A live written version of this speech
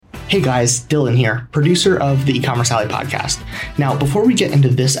Hey guys, Dylan here, producer of the E-commerce Alley podcast. Now, before we get into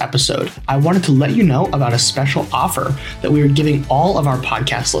this episode, I wanted to let you know about a special offer that we are giving all of our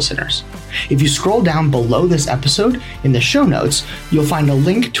podcast listeners. If you scroll down below this episode in the show notes, you'll find a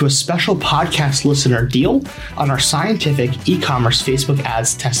link to a special podcast listener deal on our scientific e-commerce Facebook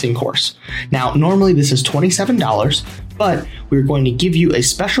ads testing course. Now, normally this is $27, but we're going to give you a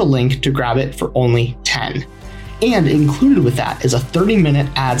special link to grab it for only $10. And included with that is a 30-minute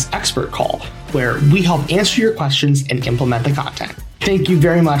ads expert call where we help answer your questions and implement the content. Thank you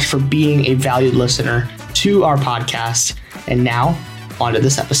very much for being a valued listener to our podcast. And now, on to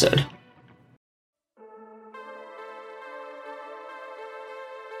this episode.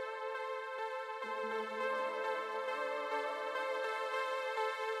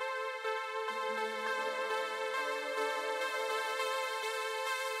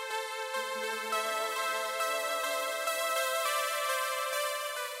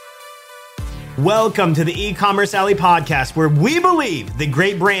 Welcome to the E-commerce Alley podcast, where we believe that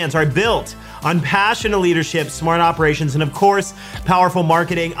great brands are built on passionate leadership, smart operations, and of course, powerful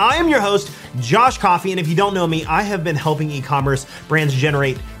marketing. I am your host, Josh Coffey, and if you don't know me, I have been helping e-commerce brands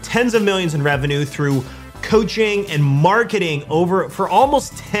generate tens of millions in revenue through coaching and marketing for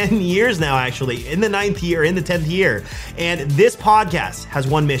almost 10 years now, actually, in the 10th year. And this podcast has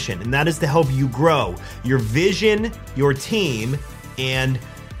one mission, and that is to help you grow your vision, your team, and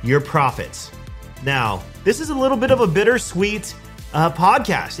your profits. Now, this is a little bit of a bittersweet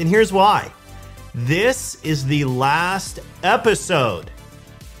podcast, and here's why. This is the last episode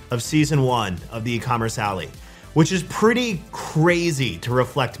of season 1 of the E-commerce Alley, which is pretty crazy to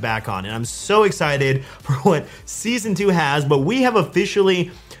reflect back on. And I'm so excited for what season 2 has, but we have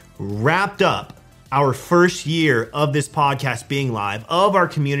officially wrapped up our first year of this podcast being live, of our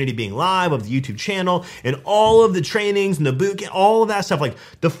community being live, of the YouTube channel, and all of the trainings and the boot camp, all of that stuff, like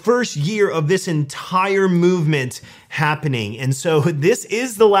the first year of this entire movement happening. And so this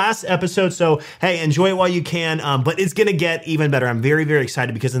is the last episode. So, hey, enjoy it while you can, but it's going to get even better. I'm very, very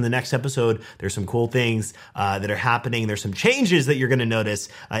excited because in the next episode, there's some cool things that are happening. There's some changes that you're going to notice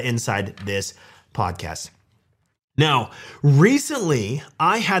inside this podcast. Now, recently,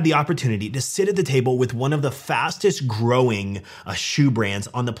 I had the opportunity to sit at the table with one of the fastest growing shoe brands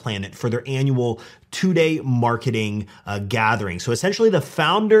on the planet for their annual 2-day marketing gathering. So essentially the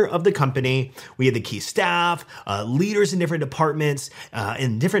founder of the company, we had the key staff, leaders in different departments,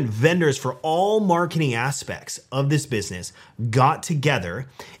 and different vendors for all marketing aspects of this business got together.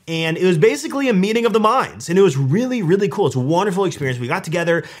 And it was basically a meeting of the minds. And it was really, really cool. It's a wonderful experience. We got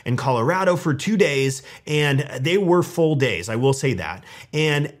together in Colorado for 2 days, and they were full days, I will say that.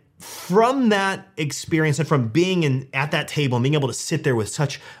 And from that experience and from being at that table and being able to sit there with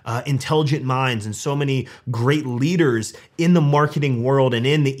such intelligent minds and so many great leaders in the marketing world and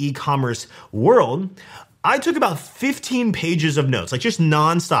in the e-commerce world, I took about 15 pages of notes, like just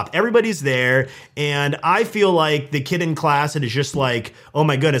nonstop. Everybody's there, and I feel like the kid in class that is just like, oh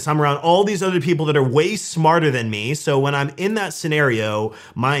my goodness, I'm around all these other people that are way smarter than me. So when I'm in that scenario,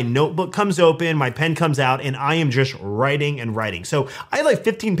 my notebook comes open, my pen comes out, and I am just writing and writing. So I had like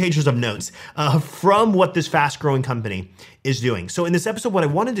 15 pages of notes from what this fast-growing company is doing. So in this episode, what I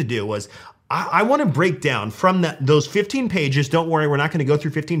wanted to do was I want to break down from those 15 pages. Don't worry, we're not going to go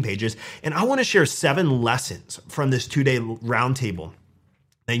through 15 pages. And I want to share 7 lessons from this 2-day roundtable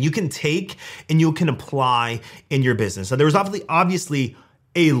that you can take and you can apply in your business. So there was obviously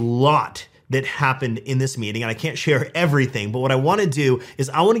a lot that happened in this meeting, and I can't share everything, but what I want to do is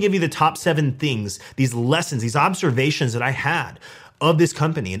I want to give you the top 7 things, these lessons, these observations that I had of this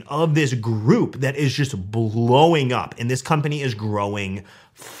company and of this group that is just blowing up. And this company is growing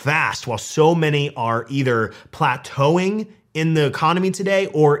fast while so many are either plateauing in the economy today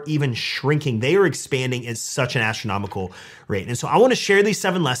or even shrinking. They are expanding at such an astronomical rate. And so I want to share these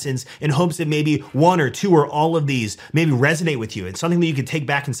 7 lessons in hopes that maybe 1 or 2 or all of these maybe resonate with you. It's something that you can take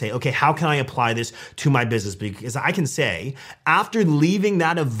back and say, okay, how can I apply this to my business? Because I can say after leaving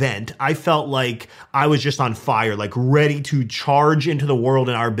that event, I felt like I was just on fire, like ready to charge into the world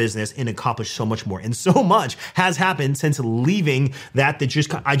in our business and accomplish so much more. And so much has happened since leaving that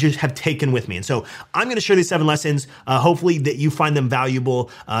I just have taken with me. And so I'm going to share these 7 lessons, hopefully that you find them valuable,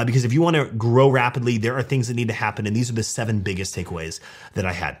 because if you want to grow rapidly, there are things that need to happen. And these are the 7 biggest takeaways that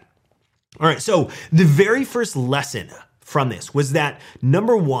I had. All right. So the very first lesson from this was that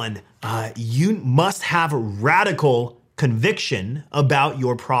number 1, you must have radical conviction about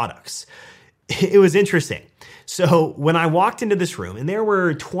your products. it was interesting. So when I walked into this room, and there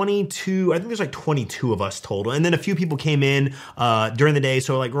were 22, I think there's like 22 of us total. And then a few people came in during the day.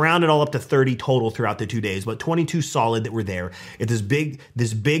 So like rounded all up to 30 total throughout the 2 days, but 22 solid that were there at this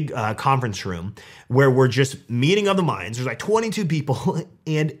big conference room where we're just meeting of the minds. There's like 22 people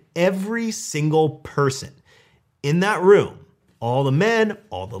and every single person in that room, all the men,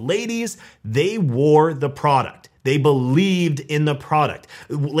 all the ladies, they wore the product. They believed in the product.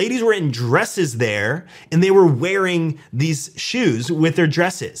 Ladies were in dresses there, and they were wearing these shoes with their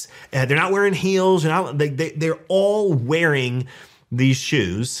dresses. They're not wearing heels. They're all wearing these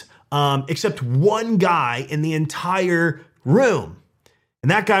shoes, except one guy in the entire room.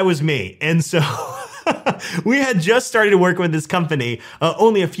 And that guy was me. And so we had just started working with this company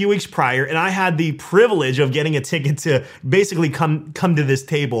only a few weeks prior, and I had the privilege of getting a ticket to basically come to this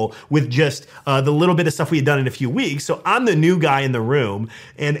table with just the little bit of stuff we had done in a few weeks. So I'm the new guy in the room,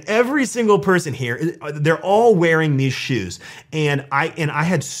 and every single person here, they're all wearing these shoes. And I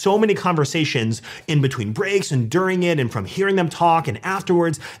had so many conversations in between breaks and during it, and from hearing them talk and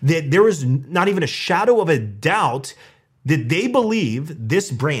afterwards, that there was not even a shadow of a doubt that they believe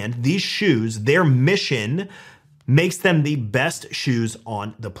this brand, these shoes, their mission makes them the best shoes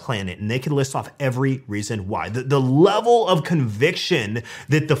on the planet. And they can list off every reason why. The level of conviction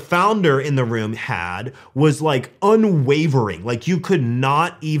that the founder in the room had was like unwavering. Like you could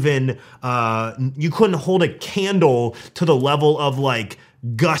not even, you couldn't hold a candle to the level of like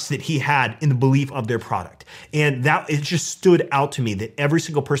gush that he had in the belief of their product. And that it just stood out to me that every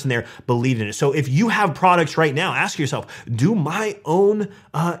single person there believed in it. So if you have products right now, ask yourself, do my own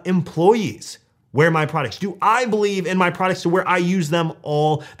employees wear my products? Do I believe in my products to where I use them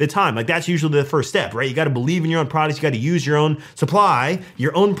all the time? Like that's usually the first step, right? You got to believe in your own products. You got to use your own supply,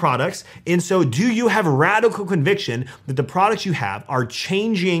 your own products. And so do you have radical conviction that the products you have are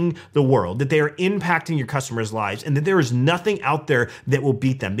changing the world, that they are impacting your customers' lives, and that there is nothing out there that will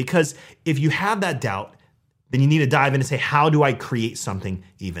beat them? Because if you have that doubt, then you need to dive in and say, how do I create something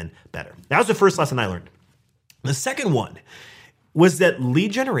even better? That was the first lesson I learned. The second one was that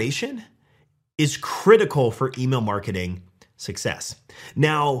lead generation is critical for email marketing success.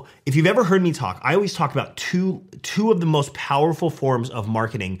 Now, if you've ever heard me talk, I always talk about two of the most powerful forms of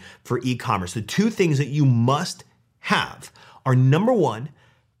marketing for e-commerce. The two things that you must have are number one,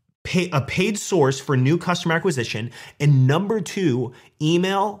 a paid source for new customer acquisition, and number two,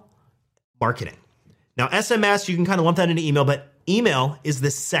 email marketing. Now, SMS, you can kind of lump that into email, but email is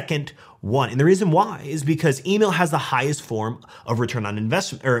the second one. And the reason why is because email has the highest form of return on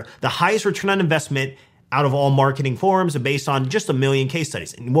investment, or the highest return on investment out of all marketing forms based on just a million case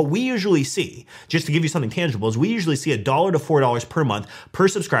studies. And what we usually see, just to give you something tangible, is we usually see $1 to $4 per month per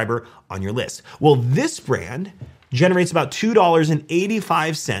subscriber on your list. Well, this brand generates about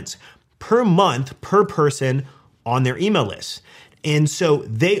 $2.85 per month per person on their email list. And so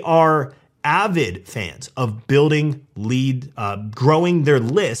they are avid fans of building growing their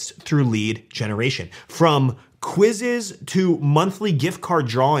list through lead generation. From quizzes to monthly gift card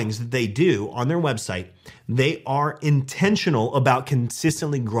drawings that they do on their website, they are intentional about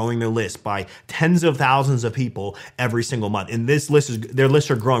consistently growing their list by tens of thousands of people every single month. And their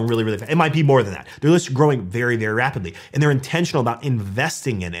lists are growing really, really fast. It might be more than that. Their lists are growing very, very rapidly. And they're intentional about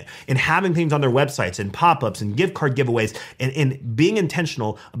investing in it and having things on their websites and pop-ups and gift card giveaways and being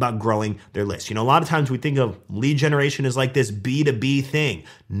intentional about growing their list. You know, a lot of times we think of lead generation as like this B2B thing.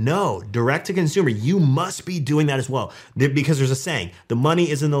 No, direct to consumer, you must be doing that as well. Because there's a saying, the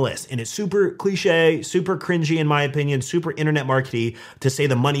money is in the list. And it's super cliche, super cringy in my opinion, super internet marketing to say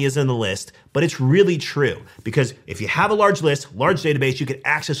the money is in the list, but it's really true, because if you have a large list, large database, you can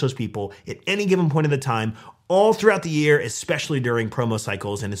access those people at any given point of the time, all throughout the year, especially during promo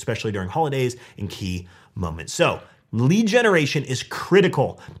cycles and especially during holidays and key moments. So lead generation is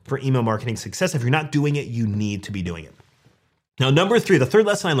critical for email marketing success. If you're not doing it, you need to be doing it. Now, number three, the third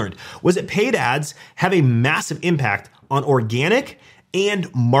lesson I learned was that paid ads have a massive impact on organic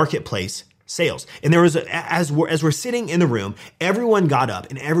and marketplace sales. And there was, as we're sitting in the room, everyone got up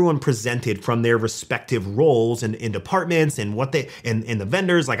and everyone presented from their respective roles and in departments and what they, and the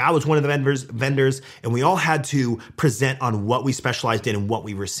vendors, like I was one of the vendors, and we all had to present on what we specialized in and what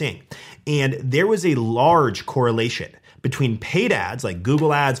we were seeing. And there was a large correlation between paid ads like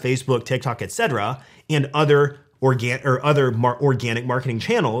Google ads, Facebook, TikTok, etc., and other organic marketing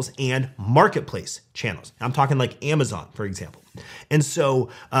channels and marketplace channels. I'm talking like Amazon, for example. And so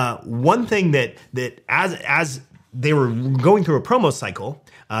one thing that as they were going through a promo cycle,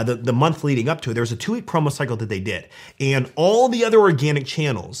 the month leading up to it, there was a 2-week promo cycle that they did. And all the other organic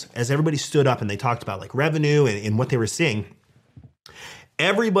channels, as everybody stood up and they talked about like revenue and what they were seeing,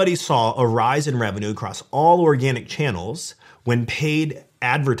 everybody saw a rise in revenue across all organic channels when paid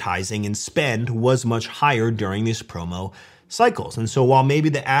advertising and spend was much higher during these promo cycles. And so while maybe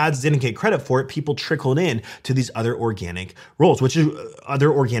the ads didn't get credit for it, people trickled in to these other organic roles, which is other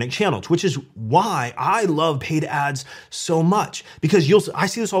organic channels, which is why I love paid ads so much, because I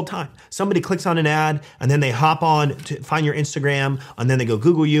see this all the time. Somebody clicks on an ad and then they hop on to find your Instagram and then they go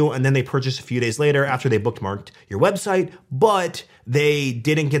Google you and then they purchase a few days later after they bookmarked your website, but they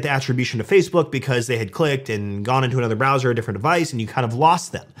didn't get the attribution to Facebook because they had clicked and gone into another browser, a different device, and you kind of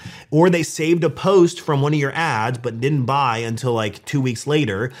lost them. Or they saved a post from one of your ads but didn't buy until like 2 weeks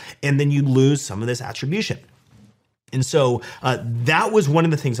later, and then you lose some of this attribution. And so that was one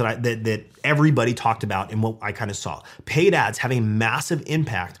of the things that everybody talked about and what I kind of saw. Paid ads having a massive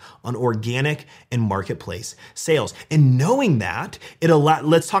impact on organic and marketplace sales. And knowing that,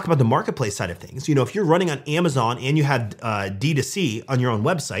 let's talk about the marketplace side of things. You know, if you're running on Amazon and you had D2C on your own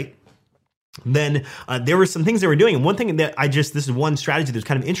website, then there were some things they were doing. And one thing that this is one strategy that's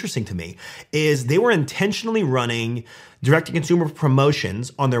kind of interesting to me, is they were intentionally running direct-to-consumer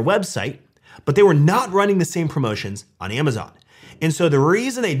promotions on their website, but they were not running the same promotions on Amazon. And so the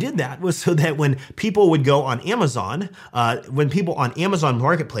reason they did that was so that when people would go on Amazon, when people on Amazon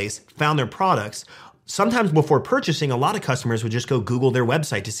Marketplace found their products, sometimes before purchasing, a lot of customers would just go Google their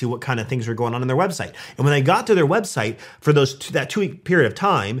website to see what kind of things were going on their website. And when they got to their website for that 2-week period of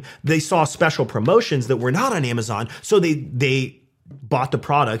time, they saw special promotions that were not on Amazon. So they bought the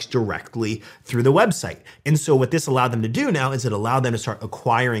products directly through the website. And so what this allowed them to do now is it allowed them to start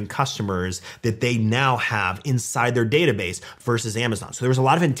acquiring customers that they now have inside their database versus Amazon. So there was a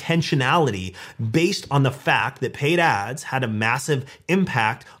lot of intentionality based on the fact that paid ads had a massive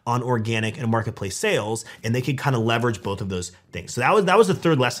impact on organic and marketplace sales, and they could kind of leverage both of those things. So that was the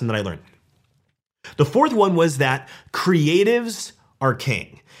third lesson that I learned. The fourth one was that creatives are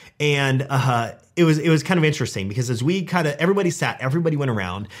king. And it was kind of interesting because as everybody went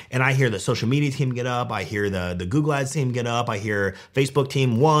around, and I hear the social media team get up, I hear the Google Ads team get up, I hear Facebook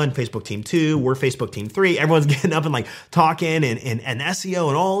team 1, Facebook team 2, we're Facebook team 3. Everyone's getting up and like talking and SEO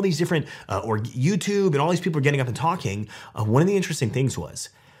and all these different, or YouTube, and all these people are getting up and talking. One of the interesting things was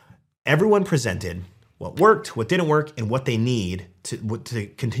everyone presented what worked, what didn't work, and what they need to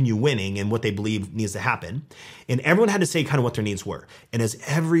continue winning and what they believe needs to happen. And everyone had to say kind of what their needs were. And as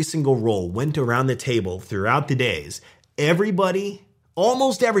every single role went around the table throughout the days,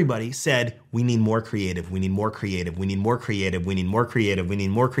 almost everybody said, we need more creative, we need more creative, we need more creative, we need more creative, we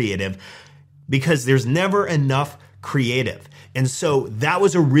need more creative, because there's never enough creative. And so that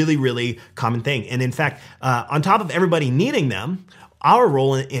was a really, really common thing. And in fact, on top of everybody needing them, our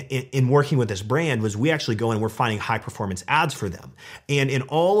role in working with this brand was we actually go in and we're finding high performance ads for them. And in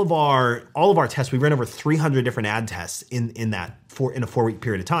all of our tests, we ran over 300 different ad tests in a 4-week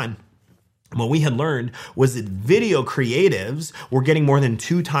period of time. What we had learned was that video creatives were getting more than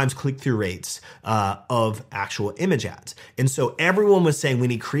 2 times click-through rates of actual image ads. And so everyone was saying we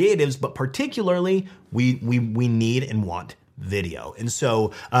need creatives, but particularly we need and want video. And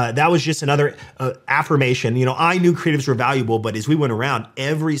so that was just another affirmation. You know, I knew creatives were valuable, but as we went around,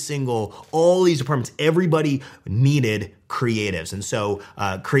 all these departments, everybody needed creatives. And so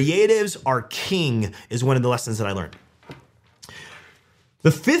creatives are king is one of the lessons that I learned. The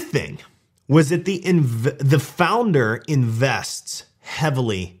fifth thing was that the founder invests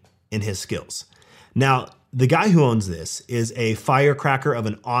heavily in his skills. Now, the guy who owns this is a firecracker of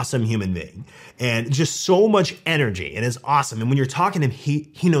an awesome human being and just so much energy and is awesome. And when you're talking to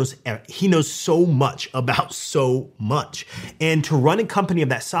him, he knows so much about so much. And to run a company of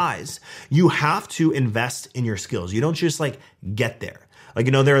that size, you have to invest in your skills. You don't just like get there. Like,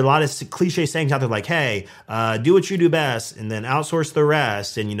 you know, there are a lot of cliche sayings out there like, hey, do what you do best and then outsource the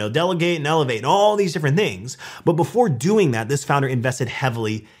rest and, you know, delegate and elevate and all these different things. But before doing that, this founder invested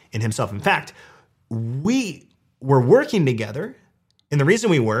heavily in himself. In fact, we were working together, and the reason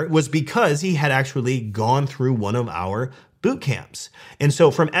we were was because he had actually gone through one of our boot camps. And so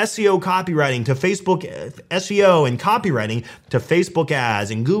from SEO copywriting to Facebook SEO and copywriting to Facebook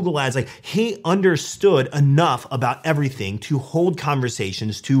ads and Google ads, like he understood enough about everything to hold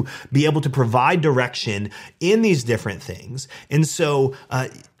conversations, to be able to provide direction in these different things. And so,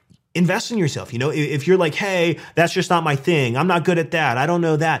 invest in yourself. You know, if you're like, hey, that's just not my thing. I'm not good at that. I don't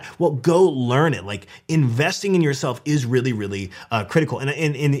know that. Well, go learn it. Like investing in yourself is really, really critical. And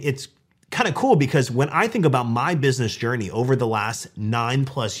it's kind of cool because when I think about my business journey over the last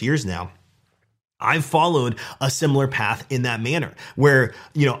 9+ years now, I've followed a similar path in that manner where,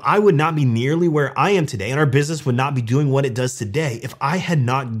 you know, I would not be nearly where I am today and our business would not be doing what it does today if I had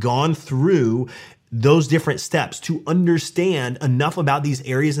not gone through those different steps to understand enough about these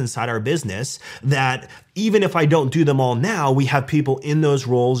areas inside our business that even if I don't do them all now, we have people in those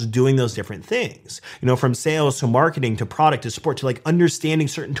roles doing those different things, from sales to marketing to product to support to like understanding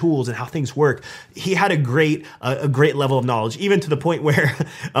certain tools and how things work. He had a great level of knowledge, even to the point where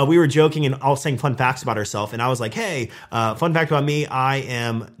we were joking and all saying fun facts about ourselves. And I was like, hey, fun fact about me, I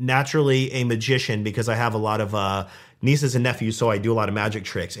am naturally a magician because I have a lot of nieces and nephews, so I do a lot of magic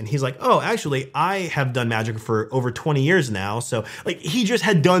tricks. And he's like, oh, actually, I have done magic for over 20 years now. So like he just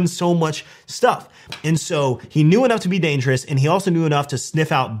had done so much stuff. And so he knew enough to be dangerous, and he also knew enough to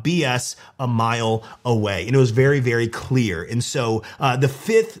sniff out BS a mile away. And it was very, very clear. And so the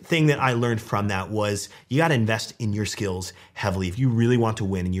fifth thing that I learned from that was you got to invest in your skills heavily. If you really want to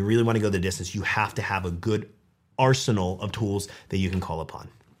win and you really want to go the distance, you have to have a good arsenal of tools that you can call upon.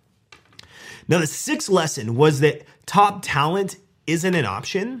 Now, the sixth lesson was that top talent isn't an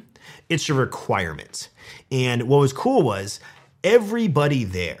option, it's a requirement. And what was cool was everybody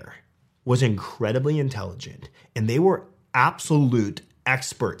there was incredibly intelligent, and they were absolute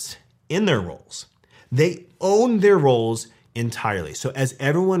experts in their roles. They owned their roles entirely. So as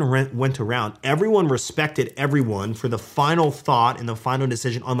everyone went around, everyone respected everyone for the final thought and the final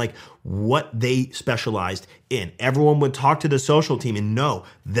decision on like what they specialized in. Everyone would talk to the social team and know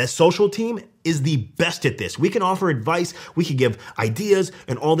the social team is the best at this. We can offer advice, we can give ideas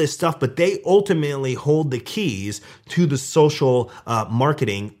and all this stuff, but they ultimately hold the keys to the social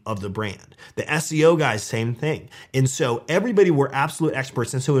marketing of the brand. The SEO guys, same thing. And so everybody were absolute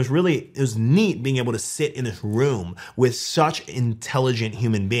experts. And so it was neat being able to sit in this room with such intelligent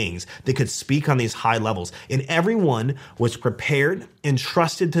human beings that could speak on these high levels. And everyone was prepared and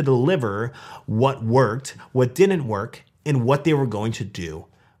trusted to deliver what worked, what didn't work, and what they were going to do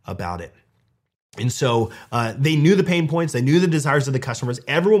about it. And so they knew the pain points, they knew the desires of the customers.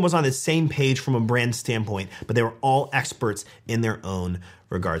 Everyone was on the same page from a brand standpoint, but they were all experts in their own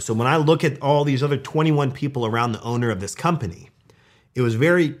regard. So when I look at all these other 21 people around the owner of this company, it was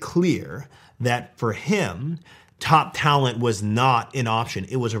very clear that for him, top talent was not an option.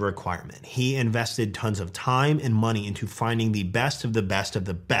 It was a requirement. He invested tons of time and money into finding the best of the best of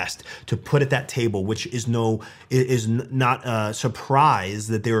the best to put at that table, which is not a surprise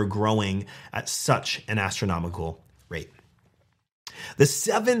that they were growing at such an astronomical rate. The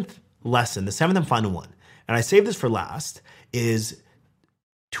seventh lesson, the seventh and final one, and I saved this for last, is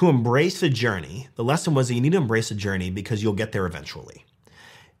to embrace the journey. The lesson was that you need to embrace the journey because you'll get there eventually,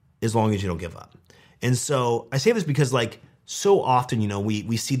 as long as you don't give up. And so I say this because like so often,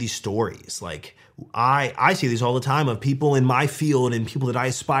 we see these stories. Like I see these all the time of people in my field and people that I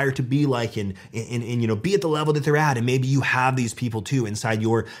aspire to be like and be at the level that they're at. And maybe you have these people too inside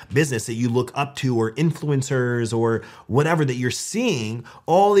your business that you look up to, or influencers or whatever, that you're seeing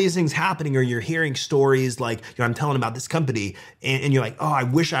all these things happening, or you're hearing stories like, I'm telling about this company and you're like, oh, I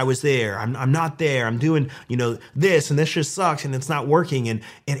wish I was there. I'm not there. I'm doing, this and this just sucks and it's not working.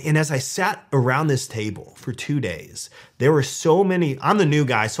 And as I sat around this table for 2 days, there were so many. I'm the new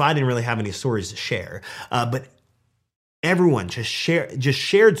guy, so I didn't really have any stories to share. But everyone just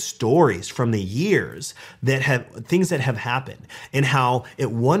shared stories from the years things that have happened, and how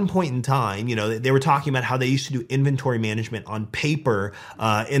at one point in time, they were talking about how they used to do inventory management on paper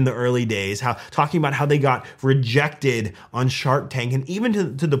in the early days, talking about how they got rejected on Shark Tank, and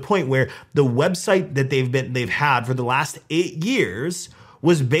even to the point where the website that they've had for the last 8 years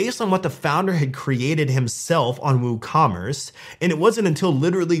was based on what the founder had created himself on WooCommerce. And it wasn't until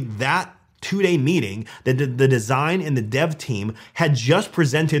literally that 2-day meeting that the design and the dev team had just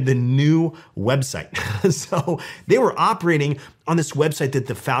presented the new website. So they were operating on this website that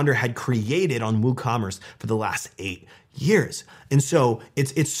the founder had created on WooCommerce for the last 8 years. And so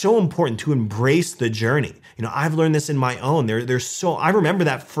it's so important to embrace the journey. I've learned this in my own. I remember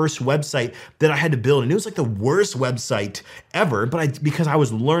that first website that I had to build, and it was like the worst website ever, because I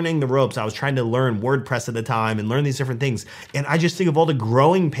was learning the ropes. I was trying to learn WordPress at the time and learn these different things. And I just think of all the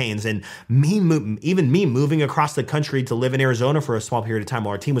growing pains, and me moving across the country to live in Arizona for a small period of time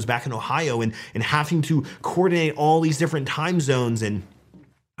while our team was back in Ohio, and having to coordinate all these different time zones. And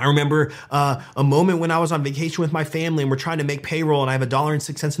I remember a moment when I was on vacation with my family and we're trying to make payroll, and I have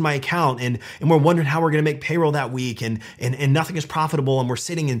 $1.06 in my account, and we're wondering how we're going to make payroll that week, and nothing is profitable, and we're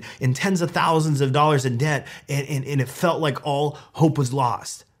sitting in tens of thousands of dollars in debt, and it felt like all hope was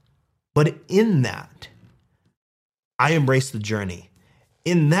lost. But in that, I embraced the journey.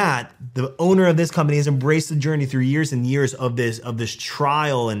 In that, the owner of this company has embraced the journey through years and years of this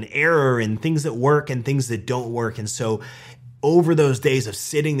trial and error, and things that work and things that don't work. And so over those days of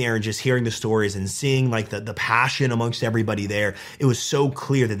sitting there and just hearing the stories and seeing like the passion amongst everybody there, it was so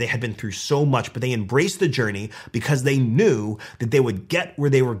clear that they had been through so much, but they embraced the journey because they knew that they would get where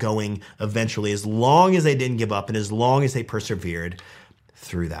they were going eventually, as long as they didn't give up and as long as they persevered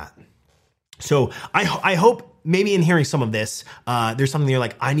through that. So I hope maybe in hearing some of this, there's something you're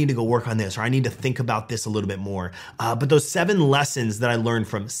like, I need to go work on this, or I need to think about this a little bit more. But those 7 lessons that I learned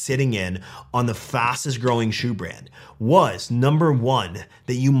from sitting in on the fastest growing shoe brand was, number 1,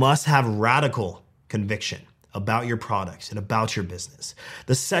 that you must have radical conviction about your products and about your business.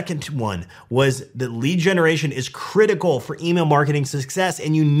 The second one was that lead generation is critical for email marketing success,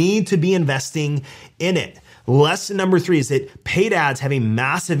 and you need to be investing in it. Lesson number 3 is that paid ads have a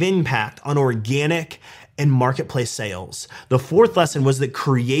massive impact on organic and marketplace sales. The 4th lesson was that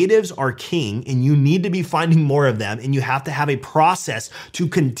creatives are king, and you need to be finding more of them, and you have to have a process to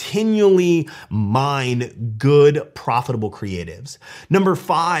continually mine good, profitable creatives. Number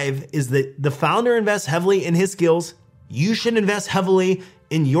 5 is that the founder invests heavily in his skills. You should invest heavily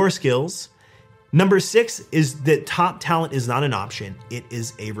in your skills. Number 6 is that top talent is not an option. It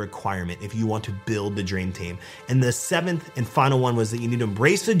is a requirement if you want to build the dream team. And the 7th and final one was that you need to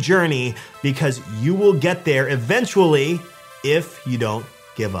embrace the journey, because you will get there eventually if you don't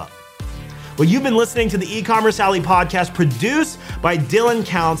give up. Well, you've been listening to the E-Commerce Alley podcast produced by Dylan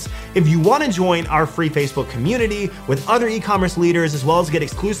Counts. If you want to join our free Facebook community with other e-commerce leaders, as well as get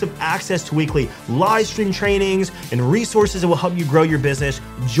exclusive access to weekly live stream trainings and resources that will help you grow your business,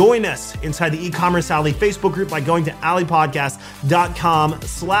 join us inside the E-Commerce Alley Facebook group by going to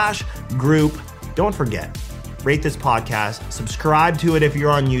alleypodcast.com/group. Don't forget, rate this podcast, subscribe to it if you're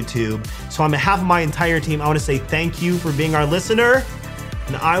on YouTube. So on behalf of my entire team, I want to say thank you for being our listener.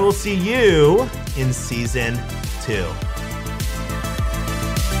 And I will see you in season 2.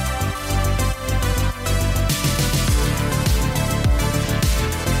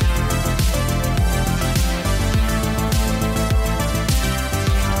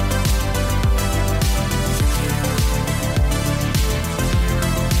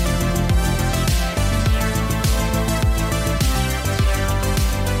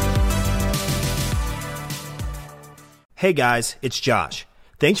 Hey guys, it's Josh.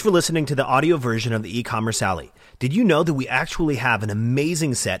 Thanks for listening to the audio version of the E-Commerce Alley. Did you know that we actually have an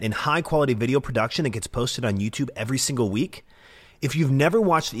amazing set in high-quality video production that gets posted on YouTube every single week? If you've never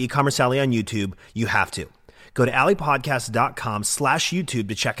watched the E-Commerce Alley on YouTube, you have to. Go to alleypodcast.com/YouTube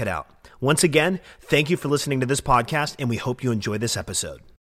to check it out. Once again, thank you for listening to this podcast, and we hope you enjoy this episode.